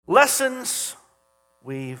Lessons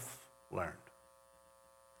we've learned.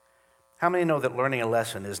 How many know that learning a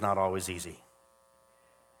lesson is not always easy?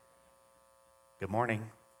 Good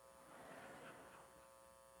morning.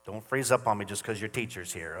 Don't freeze up on me just because your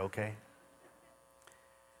teacher's here, okay?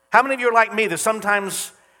 How many of you are like me that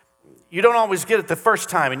sometimes you don't always get it the first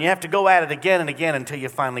time and you have to go at it again and again until you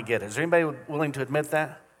finally get it? Is there anybody willing to admit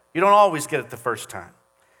that? You don't always get it the first time,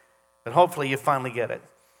 but hopefully you finally get it.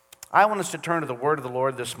 I want us to turn to the word of the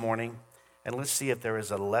Lord this morning, and let's see if there is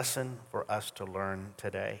a lesson for us to learn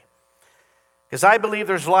today. Because I believe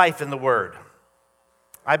there's life in the word.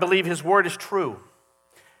 I believe his word is true,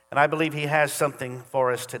 and I believe he has something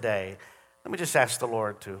for us today. Let me just ask the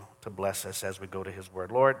Lord to bless us as we go to his word.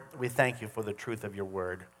 Lord, we thank you for the truth of your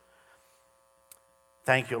word.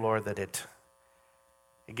 Thank you, Lord, that it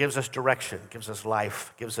gives us direction, gives us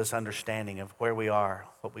life, gives us understanding of where we are,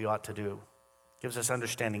 what we ought to do, gives us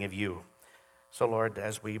understanding of you. So, Lord,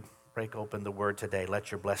 as we break open the word today, let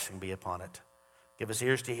your blessing be upon it. Give us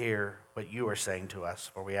ears to hear what you are saying to us,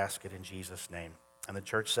 for we ask it in Jesus' name. And the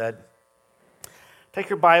church said, take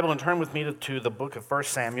your Bible and turn with me to the book of 1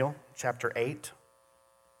 Samuel, chapter 8.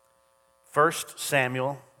 1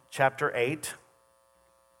 Samuel, chapter 8.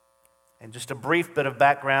 And just a brief bit of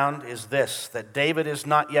background is this, that David is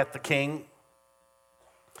not yet the king.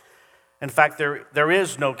 In fact, there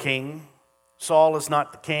is no king. Saul is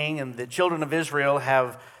not the king, and the children of Israel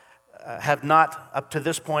have not, up to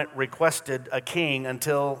this point, requested a king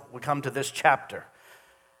until we come to this chapter.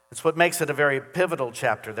 It's what makes it a very pivotal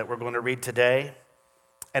chapter that we're going to read today.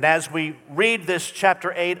 And as we read this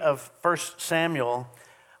chapter 8 of 1 Samuel,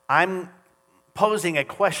 I'm posing a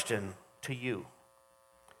question to you.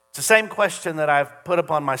 It's the same question that I've put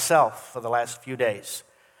upon myself for the last few days.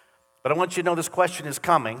 But I want you to know this question is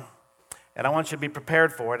coming, and I want you to be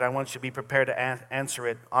prepared for it. I want you to be prepared to answer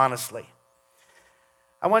it honestly.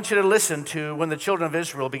 I want you to listen to when the children of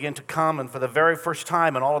Israel begin to come, and for the very first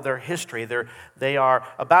time in all of their history, they are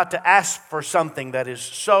about to ask for something that is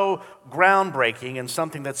so groundbreaking and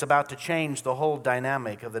something that's about to change the whole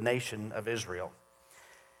dynamic of the nation of Israel.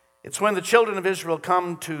 It's when the children of Israel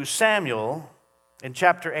come to Samuel in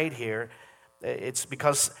chapter 8 here. It's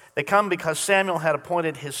because they come because Samuel had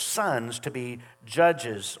appointed his sons to be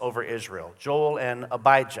judges over Israel, Joel and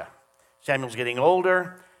Abijah. Samuel's getting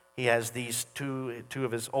older. He has these two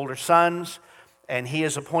of his older sons, and he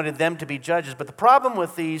has appointed them to be judges. But the problem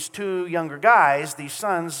with these two younger guys, these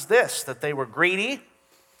sons, is this, that they were greedy.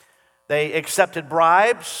 They accepted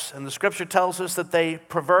bribes, and the scripture tells us that they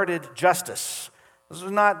perverted justice. This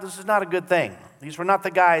is not a good thing. These were not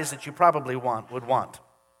the guys that you probably would want.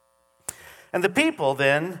 And the people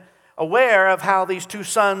then, aware of how these two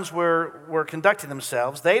sons were conducting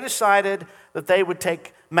themselves, they decided that they would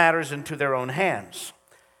take matters into their own hands.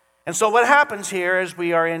 And so what happens here is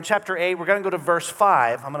we are in chapter 8, we're going to go to verse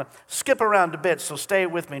 5. I'm going to skip around a bit, so stay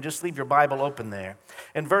with me and just leave your Bible open there.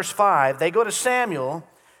 In verse 5, they go to Samuel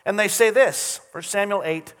and they say this, 1 Samuel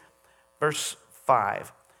 8, verse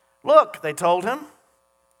 5. Look, they told him,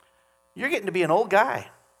 you're getting to be an old guy,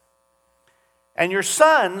 and your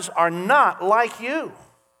sons are not like you.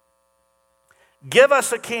 Give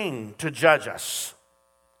us a king to judge us,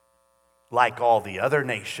 like all the other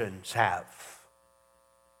nations have.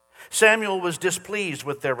 Samuel was displeased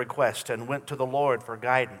with their request and went to the Lord for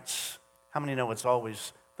guidance. How many know it's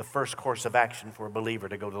always the first course of action for a believer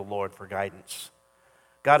to go to the Lord for guidance?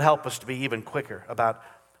 God help us to be even quicker about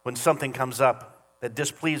when something comes up that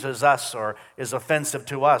displeases us or is offensive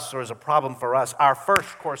to us or is a problem for us. Our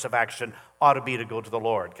first course of action ought to be to go to the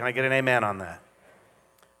Lord. Can I get an amen on that?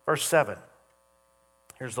 Verse 7.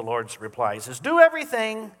 Here's the Lord's reply. He says, do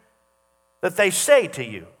everything that they say to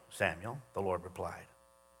you, Samuel, the Lord replied.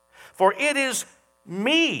 For it is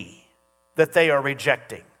me that they are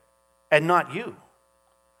rejecting, and not you.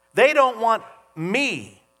 They don't want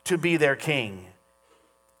me to be their king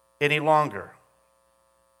any longer.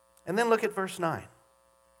 And then look at verse 9.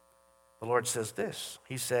 The Lord says this.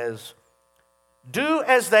 He says, do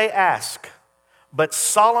as they ask, but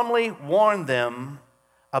solemnly warn them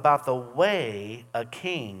about the way a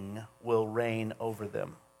king will reign over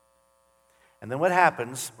them. And then what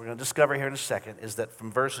happens, we're going to discover here in a second, is that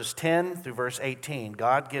from verses 10 through verse 18,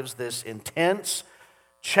 God gives this intense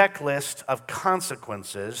checklist of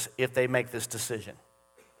consequences if they make this decision.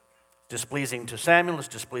 Displeasing to Samuel, it's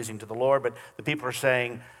displeasing to the Lord, but the people are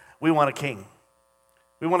saying, we want a king.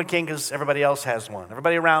 We want a king because everybody else has one.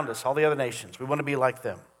 Everybody around us, all the other nations, we want to be like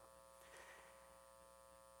them.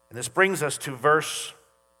 And this brings us to verse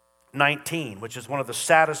 19, which is one of the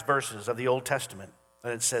saddest verses of the Old Testament.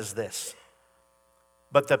 And it says this,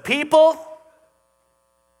 but the people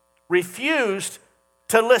refused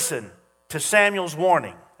to listen to Samuel's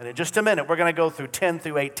warning. And in just a minute, we're going to go through 10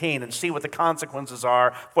 through 18 and see what the consequences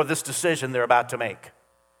are for this decision they're about to make.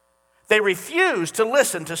 They refused to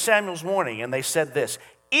listen to Samuel's warning, and they said this,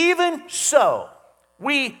 "Even so,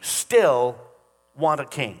 we still want a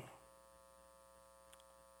king."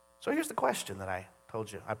 So here's the question that I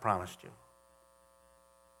told you, I promised you.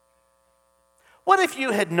 What if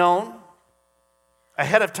you had known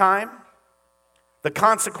ahead of time the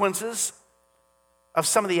consequences of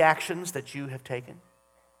some of the actions that you have taken?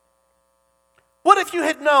 What if you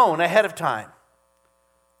had known ahead of time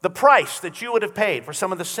the price that you would have paid for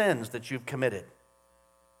some of the sins that you've committed,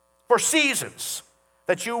 for seasons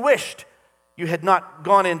that you wished you had not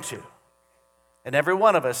gone into? And every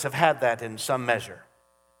one of us have had that in some measure.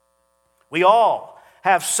 We all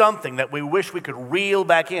have something that we wish we could reel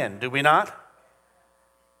back in, do we not?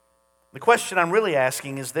 The question I'm really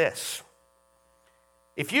asking is this.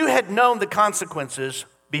 If you had known the consequences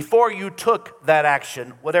before you took that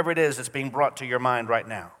action, whatever it is that's being brought to your mind right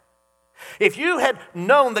now, if you had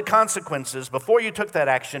known the consequences before you took that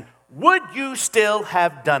action, would you still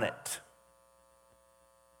have done it?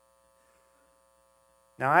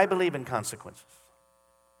 Now, I believe in consequences.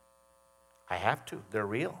 I have to. They're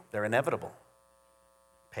real. They're inevitable.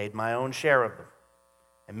 Paid my own share of them.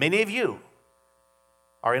 And many of you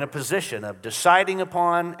are in a position of deciding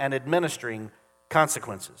upon and administering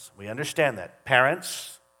consequences. We understand that.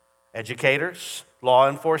 Parents, educators, law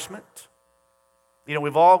enforcement. You know,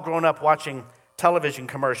 we've all grown up watching television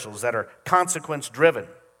commercials that are consequence-driven.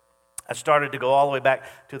 I started to go all the way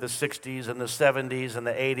back to the 60s and the 70s and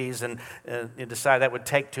the 80s and decided that would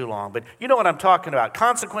take too long. But you know what I'm talking about.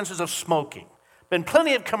 Consequences of smoking. Been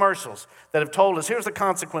plenty of commercials that have told us, here's the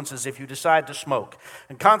consequences if you decide to smoke.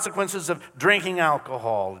 And consequences of drinking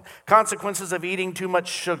alcohol. Consequences of eating too much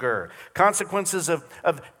sugar. Consequences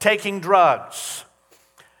of taking drugs.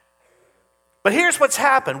 But here's what's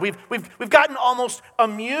happened. We've gotten almost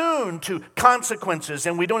immune to consequences,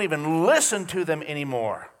 and we don't even listen to them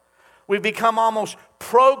anymore. We've become almost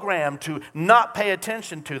programmed to not pay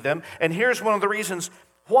attention to them. And here's one of the reasons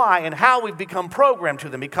why and how we've become programmed to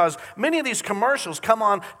them. Because many of these commercials come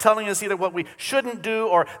on telling us either what we shouldn't do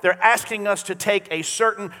or they're asking us to take a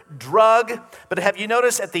certain drug. But have you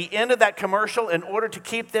noticed at the end of that commercial, in order to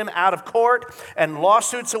keep them out of court and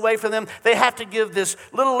lawsuits away from them, they have to give this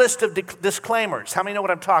little list of disclaimers. How many know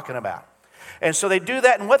what I'm talking about? And so they do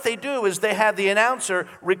that, and what they do is they have the announcer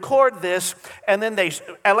record this, and then they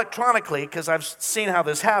electronically, because I've seen how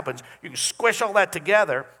this happens, you can squish all that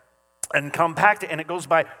together and compact it, and it goes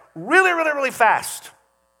by really, really, really fast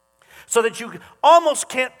so that you almost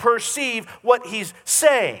can't perceive what he's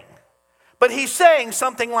saying. But he's saying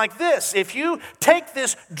something like this. If you take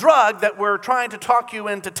this drug that we're trying to talk you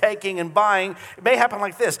into taking and buying, it may happen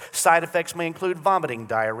like this. Side effects may include vomiting,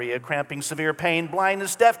 diarrhea, cramping, severe pain,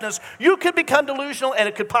 blindness, deafness. You could become delusional, and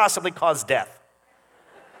it could possibly cause death.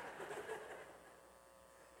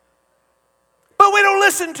 But we don't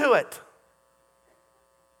listen to it.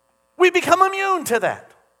 We become immune to that.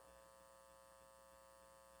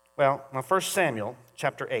 Well, now 1 Samuel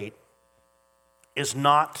chapter 8 is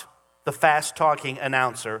not the fast-talking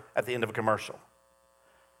announcer at the end of a commercial.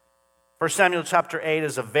 1 Samuel chapter 8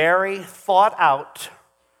 is a very thought-out,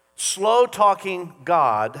 slow-talking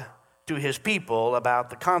God to his people about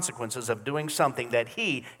the consequences of doing something that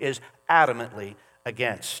he is adamantly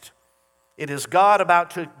against. It is God about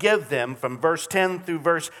to give them, from verse 10 through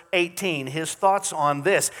verse 18, his thoughts on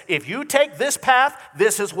this. If you take this path,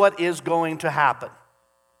 this is what is going to happen.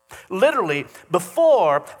 Literally,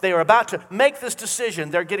 before they are about to make this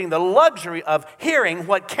decision, they're getting the luxury of hearing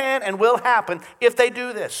what can and will happen if they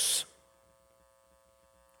do this.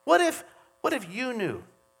 What if you knew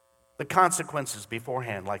the consequences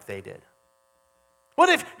beforehand like they did? What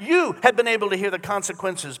if you had been able to hear the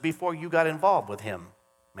consequences before you got involved with him,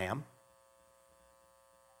 ma'am?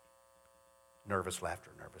 Nervous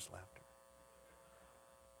laughter, nervous laughter.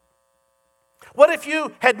 What if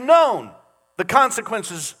you had known the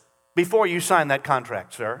consequences before you signed that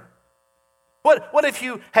contract, sir? What if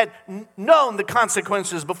you had known the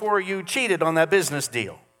consequences before you cheated on that business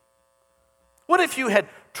deal? What if you had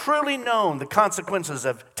truly known the consequences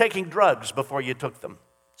of taking drugs before you took them?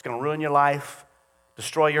 It's going to ruin your life,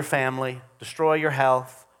 destroy your family, destroy your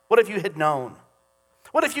health. What if you had known?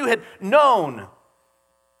 What if you had known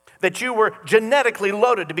that you were genetically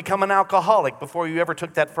loaded to become an alcoholic before you ever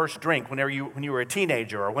took that first drink when you were a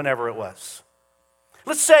teenager or whenever it was?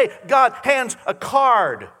 Let's say God hands a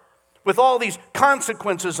card with all these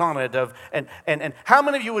consequences on it and how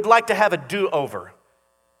many of you would like to have a do-over?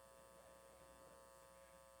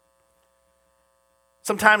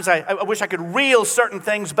 Sometimes I wish I could reel certain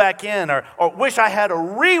things back in, or wish I had a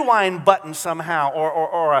rewind button somehow,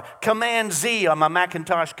 or a Command Z on my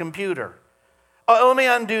Macintosh computer. Oh, let me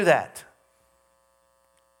undo that.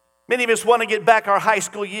 Many of us want to get back our high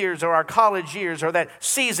school years or our college years or that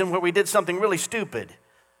season where we did something really stupid.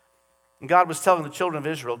 And God was telling the children of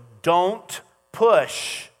Israel, don't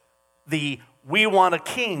push the "we want a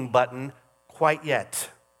king" button quite yet.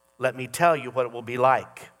 Let me tell you what it will be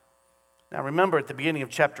like. Now remember at the beginning of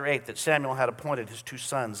chapter 8 that Samuel had appointed his 2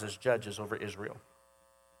 sons as judges over Israel.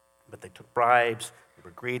 But they took bribes, they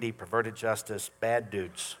were greedy, perverted justice, bad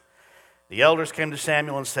dudes. The elders came to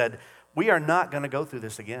Samuel and said, we are not going to go through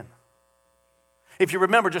this again. If you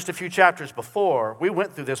remember just a few chapters before, we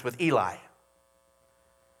went through this with Eli.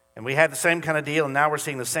 And we had the same kind of deal, and now we're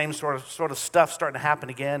seeing the same sort of stuff starting to happen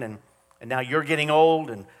again. And now you're getting old,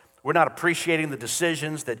 and we're not appreciating the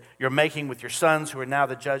decisions that you're making with your sons who are now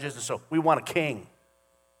the judges. And so we want a king.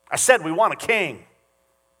 I said we want a king.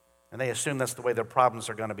 And they assume that's the way their problems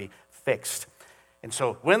are going to be fixed. And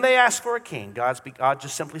so when they ask for a king, God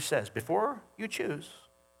just simply says, before you choose,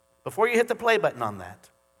 before you hit the play button on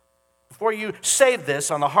that, before you save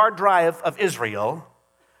this on the hard drive of Israel,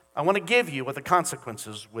 I want to give you what the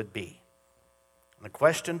consequences would be. And the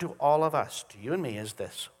question to all of us, to you and me, is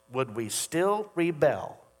this: would we still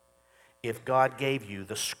rebel if God gave you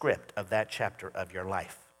the script of that chapter of your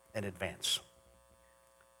life in advance?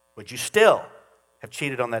 Would you still have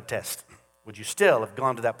cheated on that test? Would you still have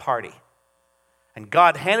gone to that party? And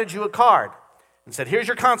God handed you a card and said, here's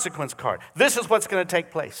your consequence card. This is what's going to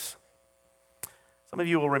take place. Some of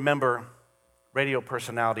you will remember radio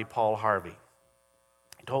personality Paul Harvey.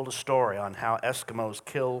 He told a story on how Eskimos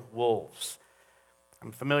kill wolves.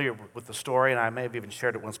 I'm familiar with the story, and I may have even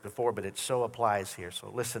shared it once before, but it so applies here.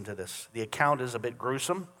 So listen to this. The account is a bit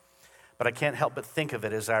gruesome, but I can't help but think of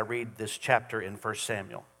it as I read this chapter in 1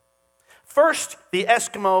 Samuel. First, the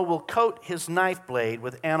Eskimo will coat his knife blade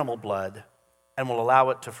with animal blood and will allow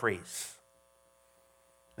it to freeze.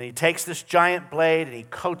 Then he takes this giant blade and he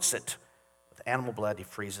coats it with animal blood. He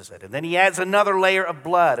freezes it. And then he adds another layer of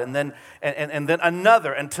blood and then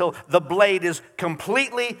another until the blade is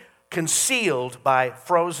completely concealed by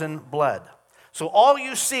frozen blood. So all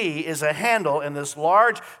you see is a handle in this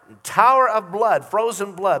large tower of blood,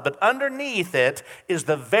 frozen blood, but underneath it is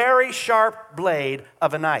the very sharp blade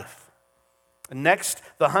of a knife. And next,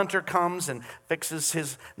 the hunter comes and fixes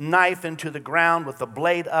his knife into the ground with the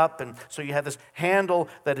blade up, and so you have this handle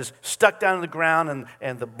that is stuck down in the ground,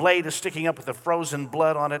 and the blade is sticking up with the frozen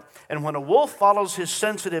blood on it. And when a wolf follows his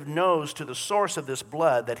sensitive nose to the source of this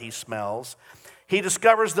blood that he smells, he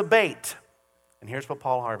discovers the bait. And here's what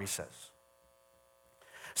Paul Harvey says.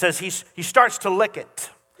 Says he starts to lick it,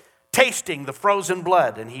 tasting the frozen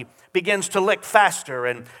blood, and he begins to lick faster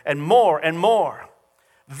and more,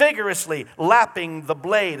 vigorously lapping the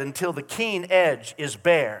blade until the keen edge is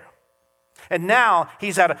bare. And now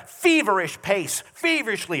he's at a feverish pace,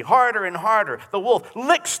 feverishly, harder and harder. The wolf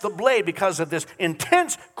licks the blade because of this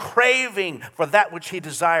intense craving for that which he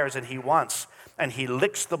desires and he wants. And he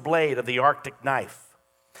licks the blade of the Arctic knife.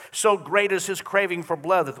 So great is his craving for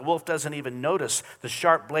blood that the wolf doesn't even notice the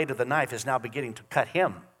sharp blade of the knife is now beginning to cut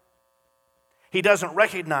him. He doesn't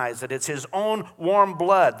recognize that it's his own warm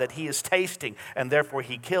blood that he is tasting, and therefore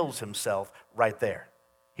he kills himself right there.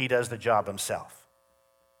 He does the job himself.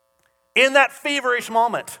 In that feverish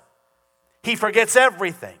moment, he forgets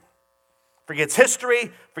everything. Forgets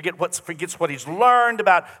history, forgets what he's learned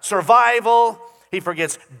about survival. He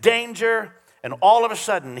forgets danger. And all of a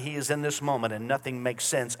sudden, he is in this moment and nothing makes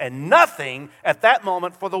sense. And nothing at that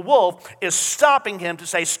moment for the wolf is stopping him to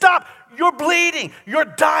say, stop, you're bleeding, you're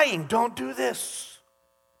dying, don't do this.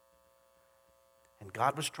 And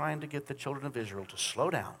God was trying to get the children of Israel to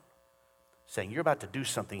slow down, saying, you're about to do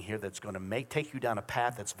something here that's going to take you down a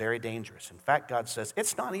path that's very dangerous. In fact, God says,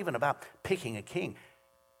 it's not even about picking a king.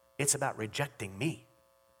 It's about rejecting me.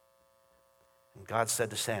 And God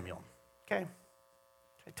said to Samuel, okay,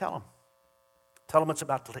 tell him. Tell him what's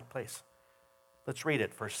about to take place. Let's read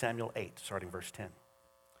it, 1 Samuel 8, starting verse 10.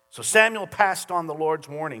 So Samuel passed on the Lord's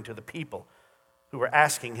warning to the people who were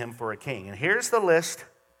asking him for a king. And here's the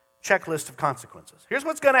checklist of consequences. Here's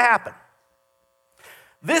what's going to happen.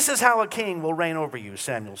 This is how a king will reign over you,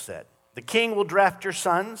 Samuel said. The king will draft your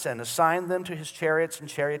sons and assign them to his chariots and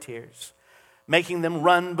charioteers, making them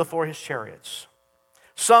run before his chariots.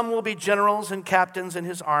 Some will be generals and captains in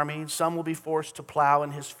his army. Some will be forced to plow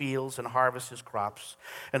in his fields and harvest his crops.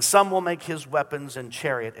 And some will make his weapons and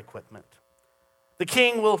chariot equipment. The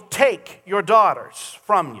king will take your daughters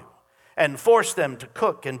from you and force them to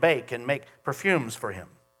cook and bake and make perfumes for him.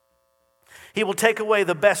 He will take away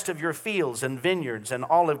the best of your fields and vineyards and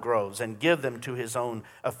olive groves and give them to his own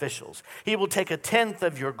officials. He will take 1/10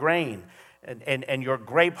 of your grain and your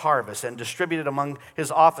grape harvest and distribute it among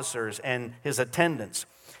his officers and his attendants.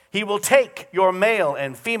 He will take your male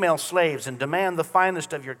and female slaves and demand the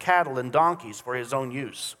finest of your cattle and donkeys for his own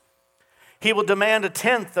use. He will demand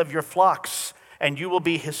 1/10 of your flocks, and you will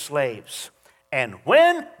be his slaves. And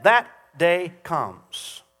when that day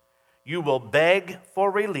comes, you will beg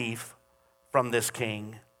for relief from this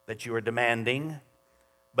king that you are demanding,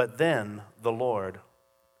 but then the Lord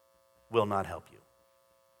will not help you.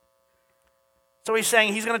 So he's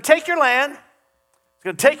saying he's going to take your land, he's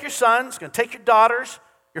going to take your sons, he's going to take your daughters,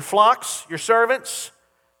 your flocks, your servants.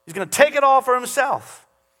 He's going to take it all for himself.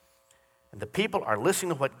 And the people are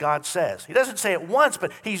listening to what God says. He doesn't say it once,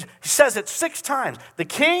 but he says it 6 times. The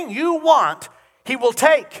king you want, he will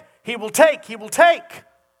take, he will take, he will take. He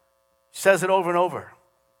says it over and over.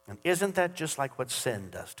 And isn't that just like what sin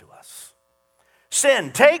does to us?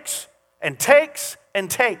 Sin takes and takes and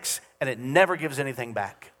takes, and it never gives anything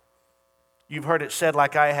back. You've heard it said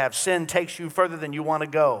like I have, sin takes you further than you want to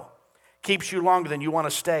go, keeps you longer than you want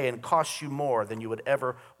to stay, and costs you more than you would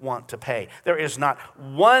ever want to pay. There is not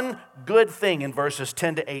one good thing in verses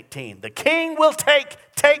 10 to 18. The king will take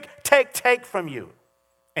from you.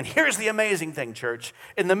 And here's the amazing thing, church.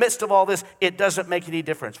 In the midst of all this, it doesn't make any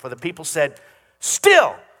difference. For the people said,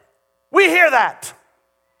 still, we hear that.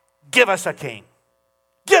 Give us a king.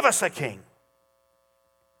 Give us a king.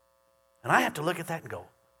 And I have to look at that and go,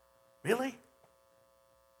 really?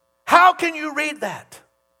 How can you read that?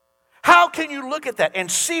 How can you look at that and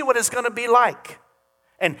see what it's going to be like?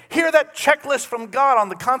 And hear that checklist from God on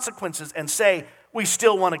the consequences and say, we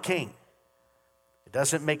still want a king. It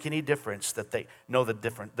doesn't make any difference that they know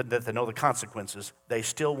the consequences. They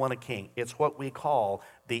still want a king. It's what we call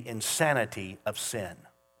the insanity of sin.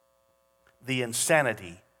 The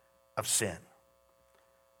insanity of sin.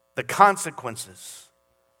 The consequences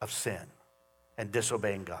of sin and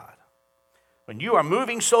disobeying God. When you are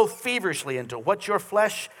moving so feverishly into what your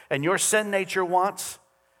flesh and your sin nature wants,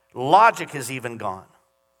 logic is even gone.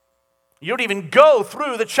 You don't even go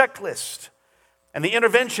through the checklist. And the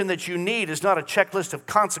intervention that you need is not a checklist of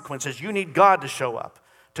consequences. You need God to show up,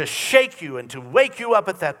 to shake you and to wake you up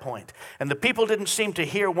at that point. And the people didn't seem to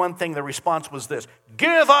hear one thing. The response was this: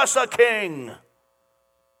 give us a king.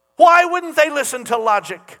 Why wouldn't they listen to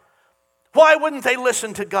logic? Why wouldn't they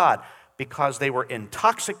listen to God? Because they were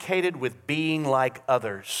intoxicated with being like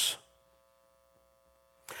others.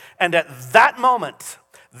 And at that moment,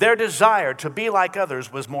 their desire to be like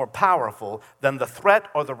others was more powerful than the threat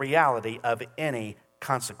or the reality of any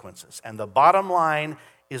consequences. And the bottom line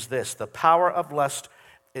is this: the power of lust.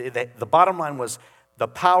 The bottom line was the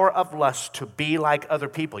power of lust to be like other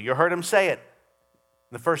people. You heard him say it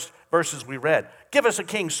in the first verses we read. Give us a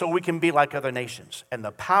king so we can be like other nations. And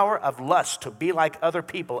the power of lust to be like other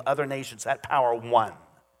people, other nations, that power won.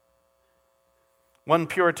 One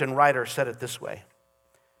Puritan writer said it this way: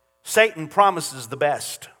 Satan promises the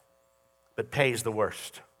best, but pays the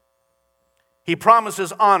worst. He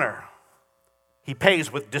promises honor. He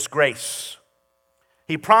pays with disgrace.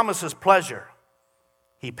 He promises pleasure.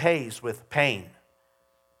 He pays with pain.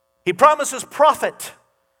 He promises profit.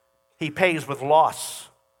 He pays with loss.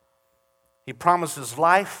 He promises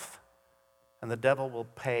life, and the devil will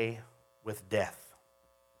pay with death.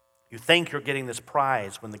 You think you're getting this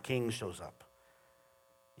prize when the king shows up.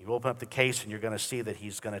 You open up the case and you're going to see that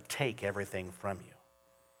he's going to take everything from you.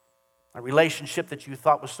 A relationship that you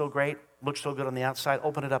thought was so great, looked so good on the outside,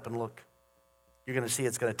 open it up and look. You're going to see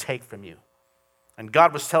it's going to take from you. And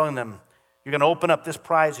God was telling them, you're going to open up this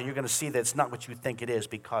prize and you're going to see that it's not what you think it is,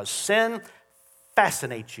 because sin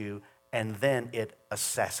fascinates you and then it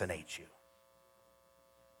assassinates you.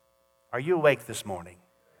 Are you awake this morning?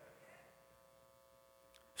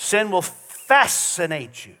 Sin will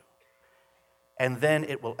fascinate you, and then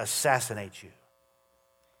it will assassinate you.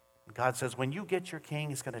 And God says, when you get your king,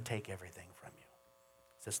 he's going to take everything from you.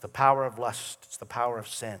 It's the power of lust. It's the power of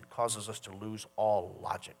sin. It causes us to lose all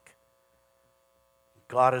logic.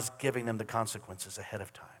 God is giving them the consequences ahead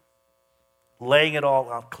of time, laying it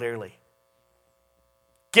all out clearly,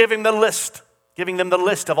 giving them the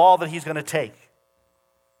list of all that he's going to take.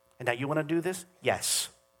 And now you want to do this? Yes,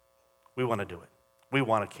 we want to do it. We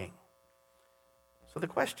want a king. So the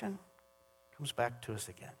question comes back to us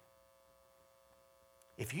again.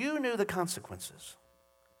 If you knew the consequences,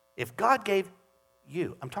 if God gave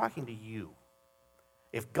you, I'm talking to you,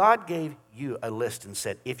 if God gave you a list and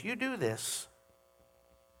said, if you do this,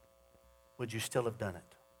 would you still have done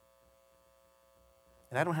it?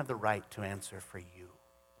 And I don't have the right to answer for you.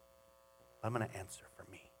 I'm going to answer for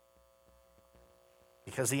me.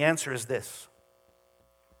 Because the answer is this: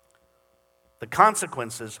 the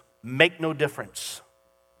consequences make no difference,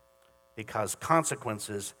 because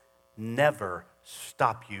consequences never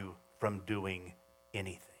stop you from doing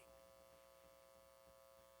anything.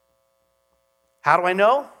 How do I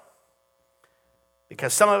know?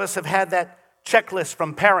 Because some of us have had that checklist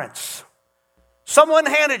from parents. Someone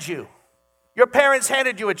handed you, your parents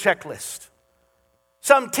handed you a checklist.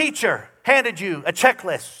 Some teacher handed you a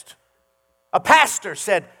checklist. A pastor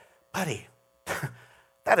said, buddy,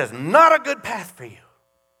 that is not a good path for you.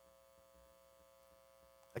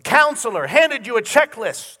 A counselor handed you a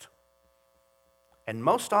checklist. And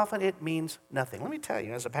most often it means nothing. Let me tell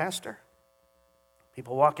you, as a pastor,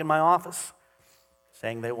 people walk in my office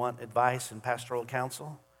saying they want advice and pastoral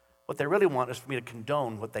counsel. What they really want is for me to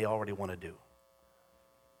condone what they already want to do.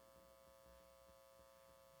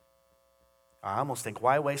 I almost think,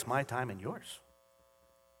 why waste my time and yours?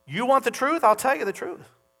 You want the truth? I'll tell you the truth.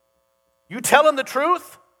 You tell them the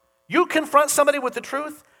truth, you confront somebody with the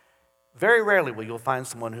truth, very rarely will you find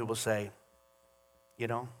someone who will say, you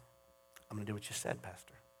know, I'm going to do what you said,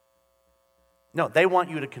 Pastor. No, they want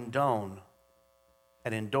you to condone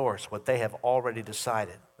and endorse what they have already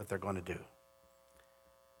decided that they're going to do.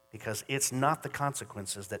 Because it's not the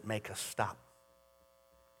consequences that make us stop.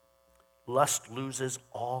 Lust loses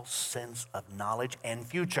all sense of knowledge and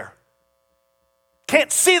future.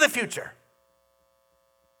 Can't see the future.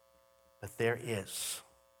 But there is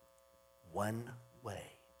one way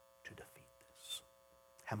to defeat this.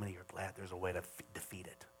 How many are glad there's a way to defeat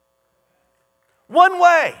it? One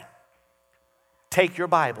way. Take your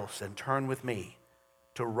Bibles and turn with me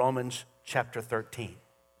to Romans chapter 13.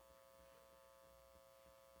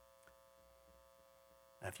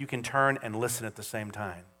 Now, if you can turn and listen at the same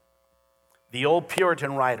time. The old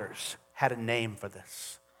Puritan writers had a name for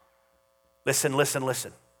this. Listen, listen,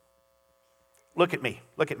 listen. Look at me,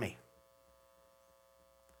 look at me.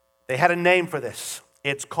 They had a name for this.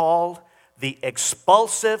 It's called the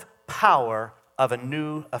expulsive power of a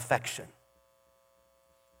new affection.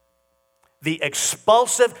 The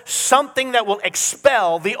expulsive, something that will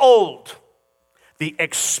expel the old. The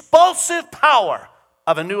expulsive power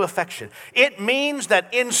of a new affection. It means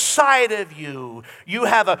that inside of you, you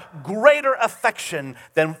have a greater affection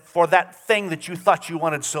than for that thing that you thought you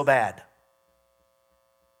wanted so bad.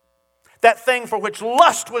 That thing for which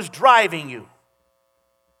lust was driving you.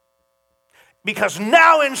 Because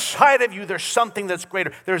now inside of you, there's something that's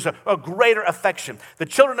greater. There's a greater affection. The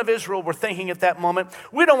children of Israel were thinking at that moment,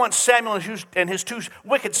 we don't want Samuel and his two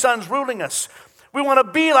wicked sons ruling us. We want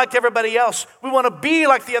to be like everybody else. We want to be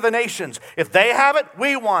like the other nations. If they have it,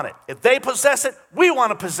 we want it. If they possess it, we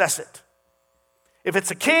want to possess it. If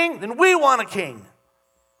it's a king, then we want a king.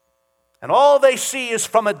 And all they see is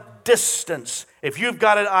from a distance. If you've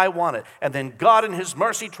got it, I want it. And then God in his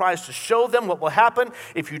mercy tries to show them what will happen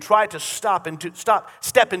if you try to step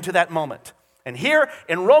into that moment. And here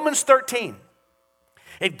in Romans 13,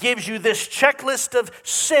 it gives you this checklist of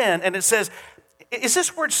sin, and it says, is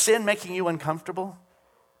this word sin making you uncomfortable?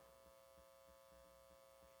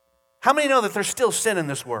 How many know that there's still sin in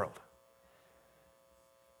this world?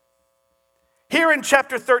 Here in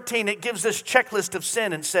chapter 13, it gives this checklist of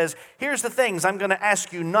sin and says, here's the things I'm going to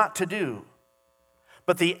ask you not to do.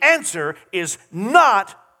 But the answer is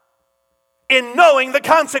not in knowing the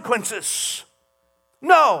consequences.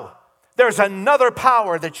 No, there's another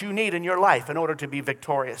power that you need in your life in order to be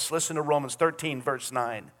victorious. Listen to Romans 13, verse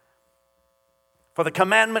 9. For the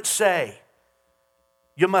commandments say,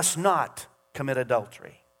 you must not commit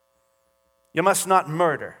adultery. You must not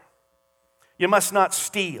murder. You must not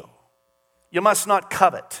steal. You must not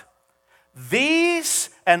covet. These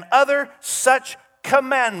and other such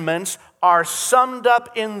commandments are summed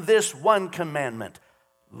up in this one commandment.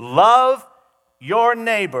 Love your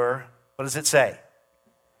neighbor, what does it say?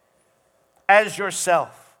 As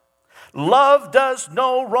yourself. Love does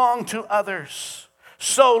no wrong to others.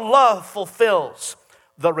 So love fulfills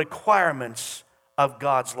the requirements of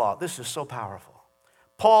God's law. This is so powerful.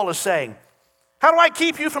 Paul is saying, how do I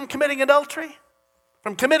keep you from committing adultery?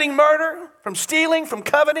 From committing murder? From stealing? From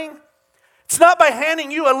coveting? It's not by handing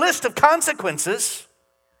you a list of consequences.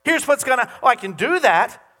 Here's what's I can do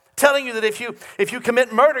that. Telling you that if you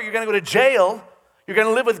commit murder, you're going to go to jail. You're going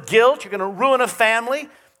to live with guilt. You're going to ruin a family.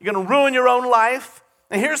 You're going to ruin your own life.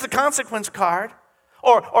 And here's the consequence card.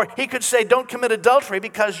 Or he could say, don't commit adultery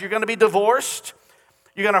because you're going to be divorced.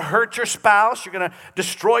 You're going to hurt your spouse. You're going to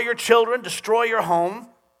destroy your children, destroy your home.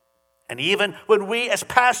 And even when we as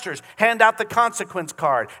pastors hand out the consequence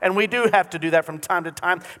card, and we do have to do that from time to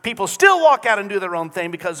time, people still walk out and do their own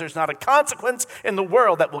thing because there's not a consequence in the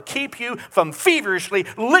world that will keep you from feverishly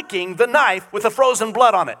licking the knife with the frozen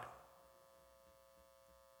blood on it.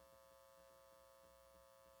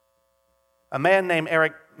 A man named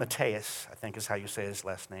Eric Matthias, I think is how you say his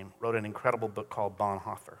last name, wrote an incredible book called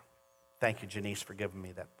Bonhoeffer. Thank you, Janice, for giving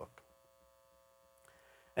me that book.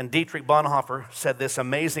 And Dietrich Bonhoeffer said this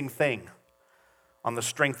amazing thing on the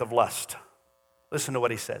strength of lust. Listen to what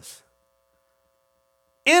he says.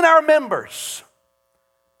 In our members,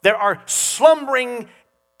 there are slumbering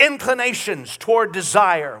inclinations toward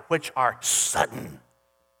desire which are sudden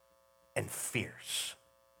and fierce.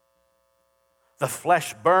 The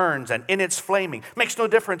flesh burns, and in its flaming, makes no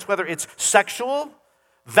difference whether it's sexual,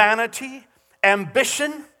 vanity,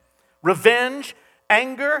 ambition, revenge,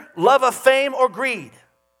 anger, love of fame, or greed.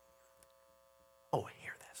 Oh,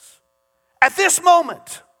 hear this. At this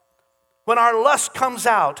moment, when our lust comes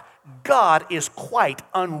out, God is quite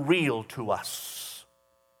unreal to us.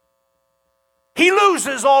 He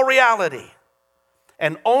loses all reality,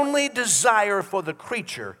 and only desire for the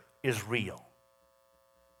creature is real.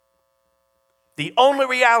 The only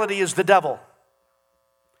reality is the devil,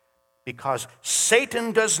 because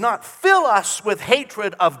Satan does not fill us with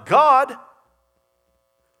hatred of God,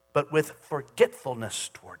 but with forgetfulness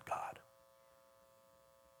toward God.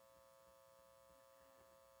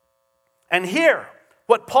 And here,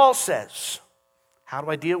 what Paul says, how do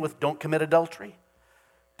I deal with don't commit adultery,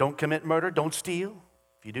 don't commit murder, don't steal?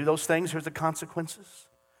 If you do those things, here's the consequences.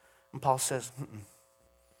 And Paul says,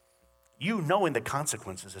 you knowing the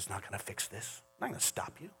consequences is not going to fix this. I'm not going to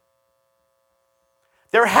stop you.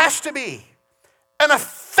 There has to be an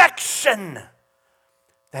affection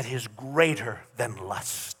that is greater than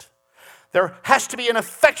lust. There has to be an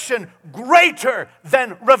affection greater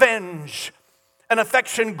than revenge. An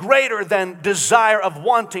affection greater than desire of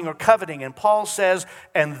wanting or coveting. And Paul says,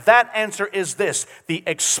 and that answer is this, the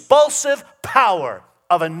expulsive power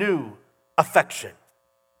of a new affection.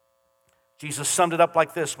 Jesus summed it up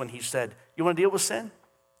like this when he said, you want to deal with sin?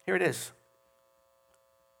 Here it is.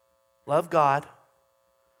 Love God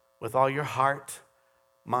with all your heart,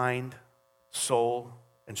 mind, soul,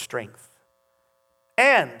 and strength.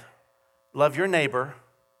 And love your neighbor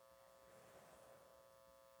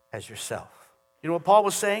as yourself. You know what Paul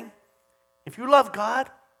was saying? If you love God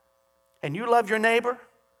and you love your neighbor,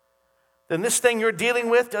 then this thing you're dealing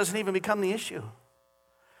with doesn't even become the issue.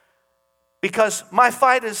 Because my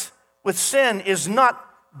fight with sin is not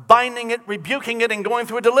binding it, rebuking it, and going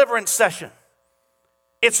through a deliverance session.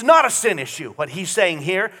 It's not a sin issue, what he's saying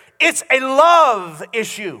here. It's a love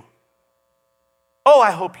issue. Oh, I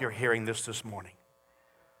hope you're hearing this morning.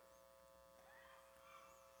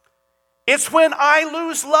 It's when I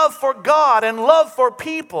lose love for God and love for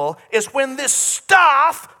people is when this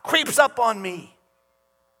stuff creeps up on me.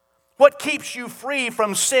 What keeps you free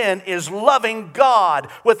from sin is loving God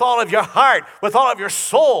with all of your heart, with all of your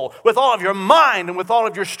soul, with all of your mind, and with all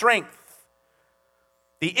of your strength.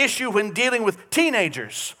 The issue when dealing with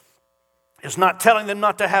teenagers is not telling them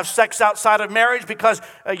not to have sex outside of marriage because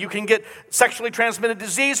you can get sexually transmitted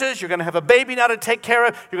diseases. You're going to have a baby now to take care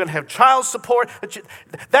of. You're going to have child support.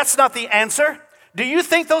 That's not the answer. Do you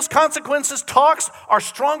think those consequences talks are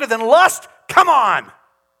stronger than lust? Come on.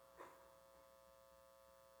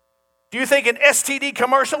 Do you think an STD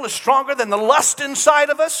commercial is stronger than the lust inside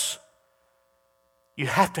of us? You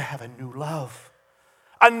have to have a new love,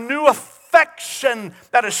 a new affection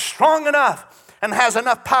that is strong enough and has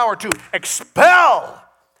enough power to expel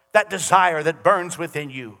that desire that burns within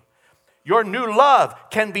you. Your new love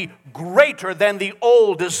can be greater than the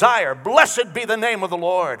old desire. Blessed be the name of the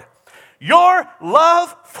Lord. Your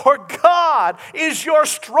love for God is your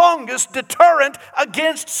strongest deterrent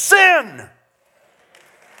against sin.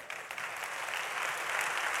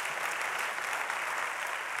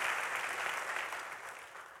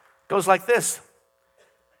 It goes like this.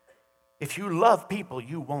 If you love people,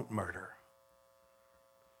 you won't murder.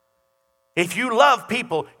 If you love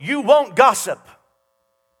people, you won't gossip.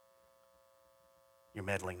 You're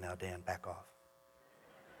meddling now, Dan. Back off.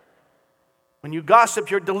 When you gossip,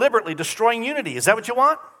 you're deliberately destroying unity. Is that what you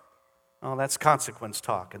want? Oh, that's consequence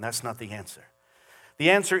talk, and that's not the answer. The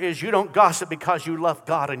answer is you don't gossip because you love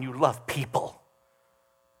God and you love people.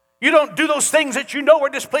 You don't do those things that you know are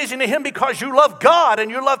displeasing to Him because you love God and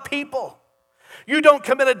you love people. You don't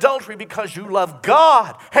commit adultery because you love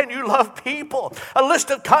God and you love people. A list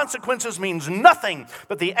of consequences means nothing,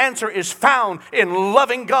 but the answer is found in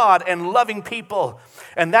loving God and loving people.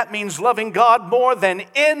 And that means loving God more than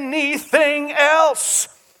anything else.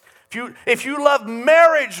 If you love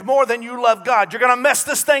marriage more than you love God, you're going to mess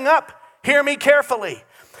this thing up. Hear me carefully.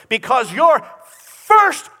 Because your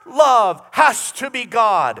first love has to be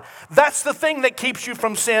God. That's the thing that keeps you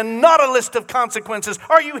from sin, not a list of consequences.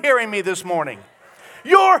 Are you hearing me this morning?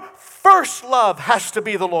 Your first love has to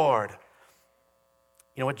be the Lord.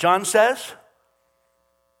 You know what John says?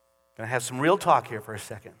 I'm going to have some real talk here for a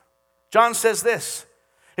second. John says this.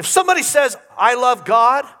 If somebody says, I love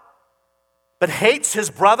God, but hates his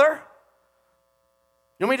brother,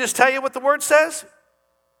 you want me to just tell you what the word says?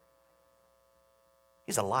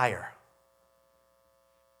 He's a liar.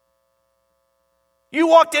 You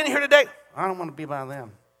walked in here today, I don't want to be by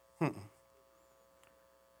them.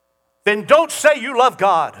 Then don't say you love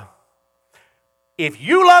God. If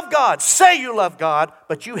you love God, say you love God,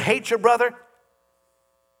 but you hate your brother,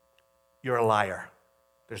 you're a liar.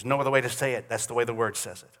 There's no other way to say it. That's the way the word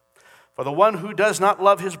says it. For the one who does not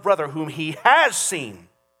love his brother whom he has seen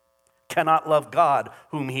cannot love God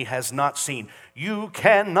whom he has not seen. You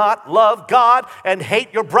cannot love God and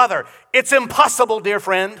hate your brother. It's impossible, dear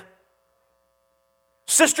friend.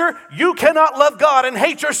 Sister, you cannot love God and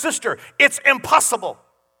hate your sister. It's impossible.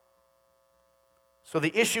 So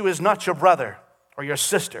the issue is not your brother or your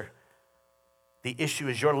sister. The issue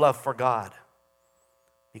is your love for God.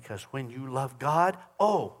 Because when you love God,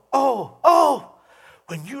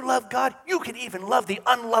 when you love God, you can even love the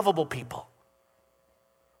unlovable people.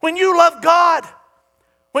 When you love God,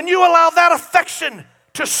 when you allow that affection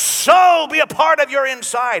to so be a part of your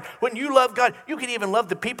inside, when you love God, you can even love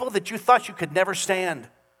the people that you thought you could never stand.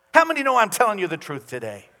 How many know I'm telling you the truth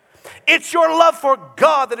today? It's your love for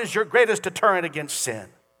God that is your greatest deterrent against sin.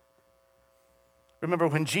 Remember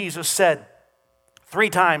when Jesus said 3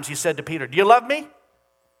 times, he said to Peter, do you love me?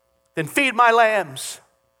 Then feed my lambs.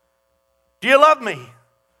 Do you love me?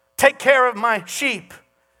 Take care of my sheep.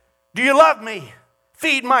 Do you love me?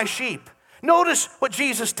 Feed my sheep. Notice what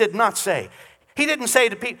Jesus did not say. He didn't say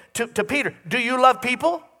to Peter, do you love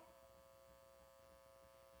people?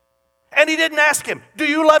 And he didn't ask him, do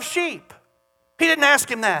you love sheep? He didn't ask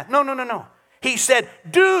him that. No. He said,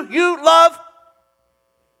 do you love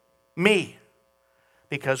me?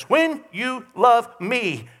 Because when you love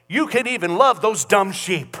me, you can even love those dumb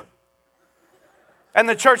sheep. And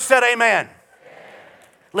the church said amen.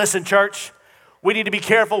 Listen, church, we need to be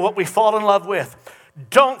careful what we fall in love with.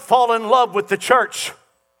 Don't fall in love with the church.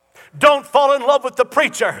 Don't fall in love with the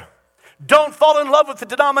preacher. Don't fall in love with the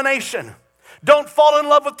denomination. Don't fall in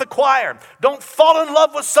love with the choir. Don't fall in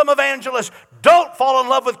love with some evangelists. Don't fall in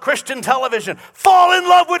love with Christian television. Fall in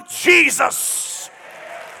love with Jesus.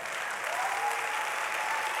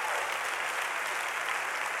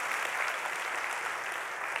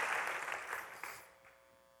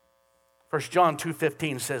 1 John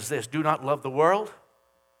 2:15 says this, do not love the world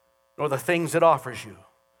nor the things it offers you.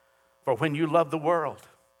 For when you love the world,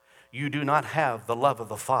 you do not have the love of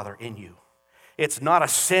the Father in you. It's not a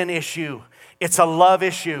sin issue. It's a love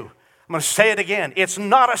issue. I'm going to say it again. It's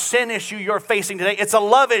not a sin issue you're facing today. It's a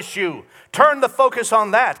love issue. Turn the focus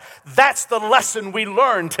on that. That's the lesson we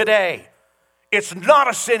learned today. It's not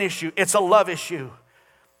a sin issue. It's a love issue.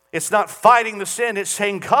 It's not fighting the sin. It's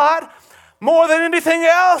saying, God, more than anything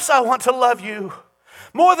else, I want to love you.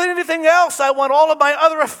 More than anything else, I want all of my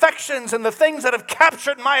other affections and the things that have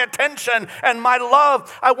captured my attention and my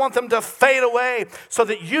love, I want them to fade away so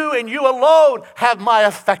that you and you alone have my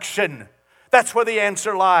affection. That's where the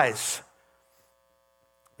answer lies.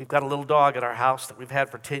 We've got a little dog at our house that we've had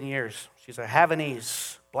for 10 years. She's a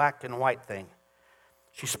Havanese, black and white thing.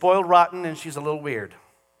 She's spoiled rotten and she's a little weird.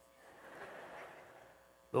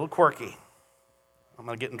 A little quirky. I'm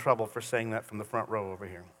going to get in trouble for saying that from the front row over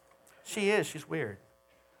here. She is. She's weird.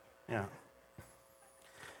 Yeah.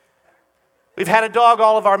 We've had a dog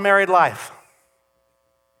all of our married life.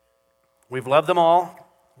 We've loved them all.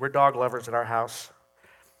 We're dog lovers at our house.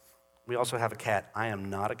 We also have a cat. I am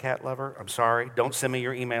not a cat lover. I'm sorry. Don't send me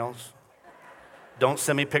your emails. Don't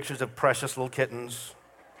send me pictures of precious little kittens.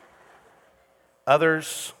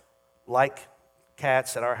 Others like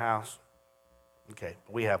cats at our house. Okay,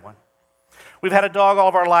 we have one. We've had a dog all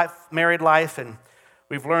of our life, married life, and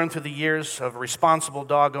we've learned through the years of responsible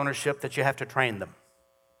dog ownership that you have to train them.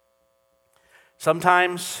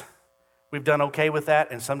 Sometimes we've done okay with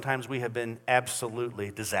that, and sometimes we have been absolutely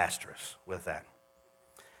disastrous with that.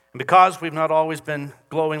 And because we've not always been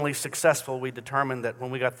glowingly successful, we determined that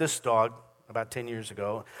when we got this dog about 10 years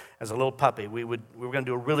ago as a little puppy, we were going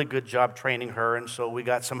to do a really good job training her, and so we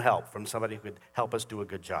got some help from somebody who could help us do a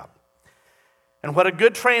good job. And what a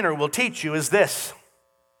good trainer will teach you is this.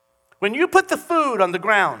 When you put the food on the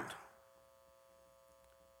ground,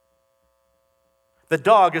 the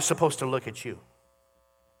dog is supposed to look at you.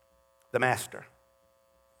 the master.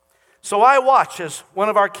 So I watch as one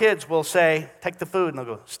of our kids will say, take the food, and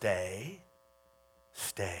they'll go, stay,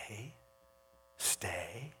 stay,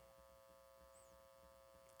 stay.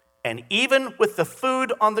 And even with the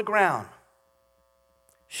food on the ground,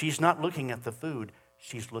 she's not looking at the food,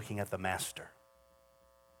 she's looking at the master.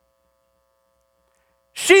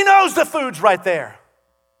 She knows the food's right there.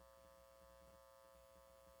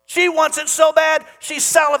 She wants it so bad, she's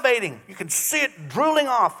salivating. You can see it drooling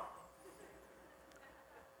off.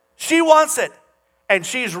 She wants it, and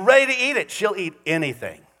she's ready to eat it. She'll eat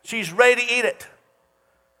anything. She's ready to eat it.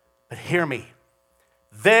 But hear me.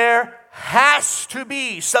 There has to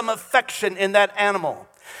be some affection in that animal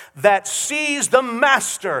that sees the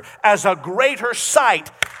master as a greater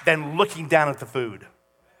sight than looking down at the food.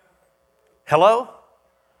 Hello?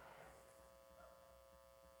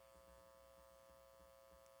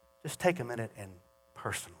 Just take a minute and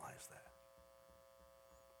personalize that.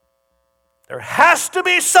 There has to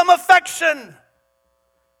be some affection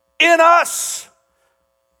in us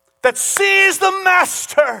that sees the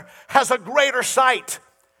master as a greater sight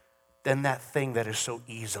than that thing that is so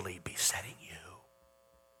easily besetting you.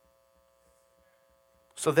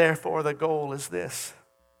 So therefore, the goal is this.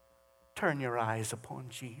 Turn your eyes upon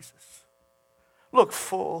Jesus. Look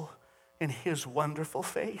full in his wonderful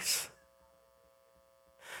face.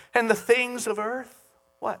 And the things of earth,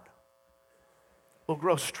 what? Will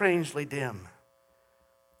grow strangely dim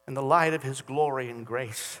in the light of his glory and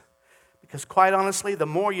grace. Because quite honestly, the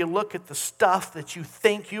more you look at the stuff that you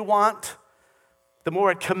think you want, the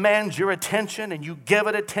more it commands your attention and you give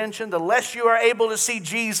it attention, the less you are able to see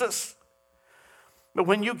Jesus. But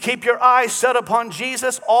when you keep your eyes set upon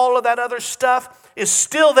Jesus, all of that other stuff is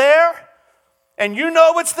still there, and you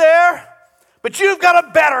know it's there, but you've got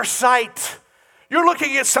a better sight. You're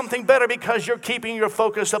looking at something better because you're keeping your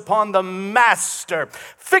focus upon the master,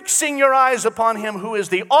 fixing your eyes upon him who is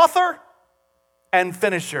the author and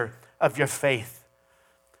finisher of your faith.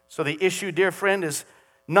 So the issue, dear friend, is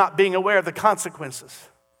not being aware of the consequences.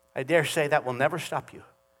 I dare say that will never stop you.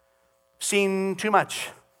 Seen too much.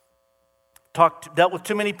 Dealt with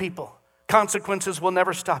too many people. Consequences will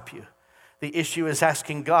never stop you. The issue is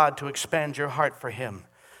asking God to expand your heart for him,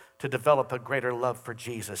 to develop a greater love for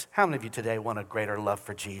Jesus. How many of you today want a greater love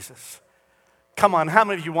for Jesus? Come on, how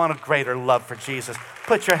many of you want a greater love for Jesus?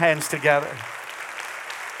 Put your hands together.